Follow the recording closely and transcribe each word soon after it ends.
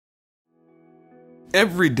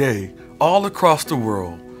Every day, all across the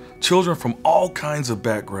world, children from all kinds of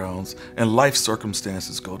backgrounds and life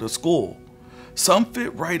circumstances go to school. Some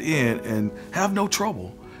fit right in and have no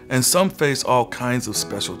trouble, and some face all kinds of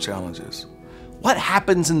special challenges. What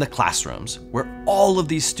happens in the classrooms where all of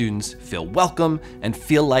these students feel welcome and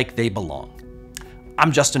feel like they belong?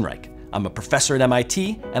 I'm Justin Reich. I'm a professor at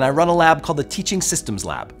MIT, and I run a lab called the Teaching Systems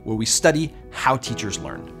Lab, where we study how teachers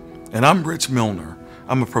learn. And I'm Rich Milner.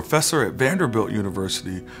 I'm a professor at Vanderbilt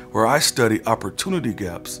University, where I study opportunity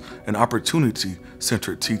gaps and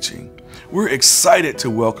opportunity-centered teaching. We're excited to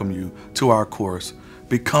welcome you to our course,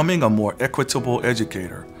 Becoming a More Equitable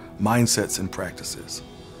Educator, Mindsets and Practices.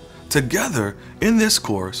 Together, in this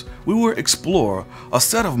course, we will explore a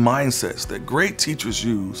set of mindsets that great teachers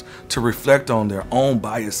use to reflect on their own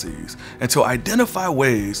biases and to identify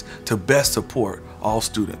ways to best support all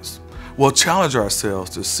students. We'll challenge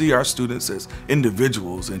ourselves to see our students as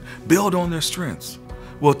individuals and build on their strengths.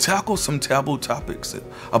 We'll tackle some taboo topics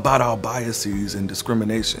about our biases and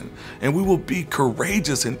discrimination, and we will be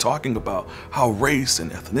courageous in talking about how race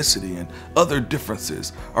and ethnicity and other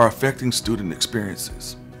differences are affecting student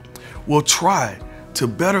experiences. We'll try to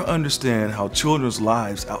better understand how children's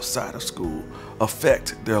lives outside of school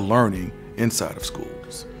affect their learning inside of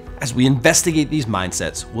schools. As we investigate these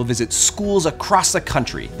mindsets, we'll visit schools across the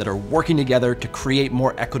country that are working together to create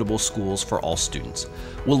more equitable schools for all students.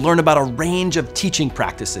 We'll learn about a range of teaching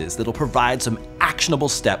practices that'll provide some actionable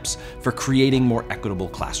steps for creating more equitable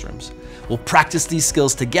classrooms. We'll practice these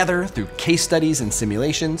skills together through case studies and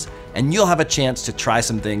simulations, and you'll have a chance to try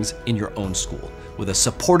some things in your own school with a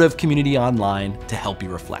supportive community online to help you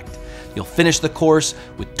reflect. You'll finish the course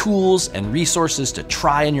with tools and resources to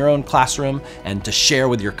try in your own classroom and to share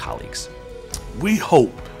with your colleagues. We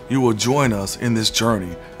hope you will join us in this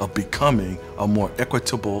journey of becoming a more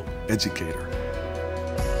equitable educator.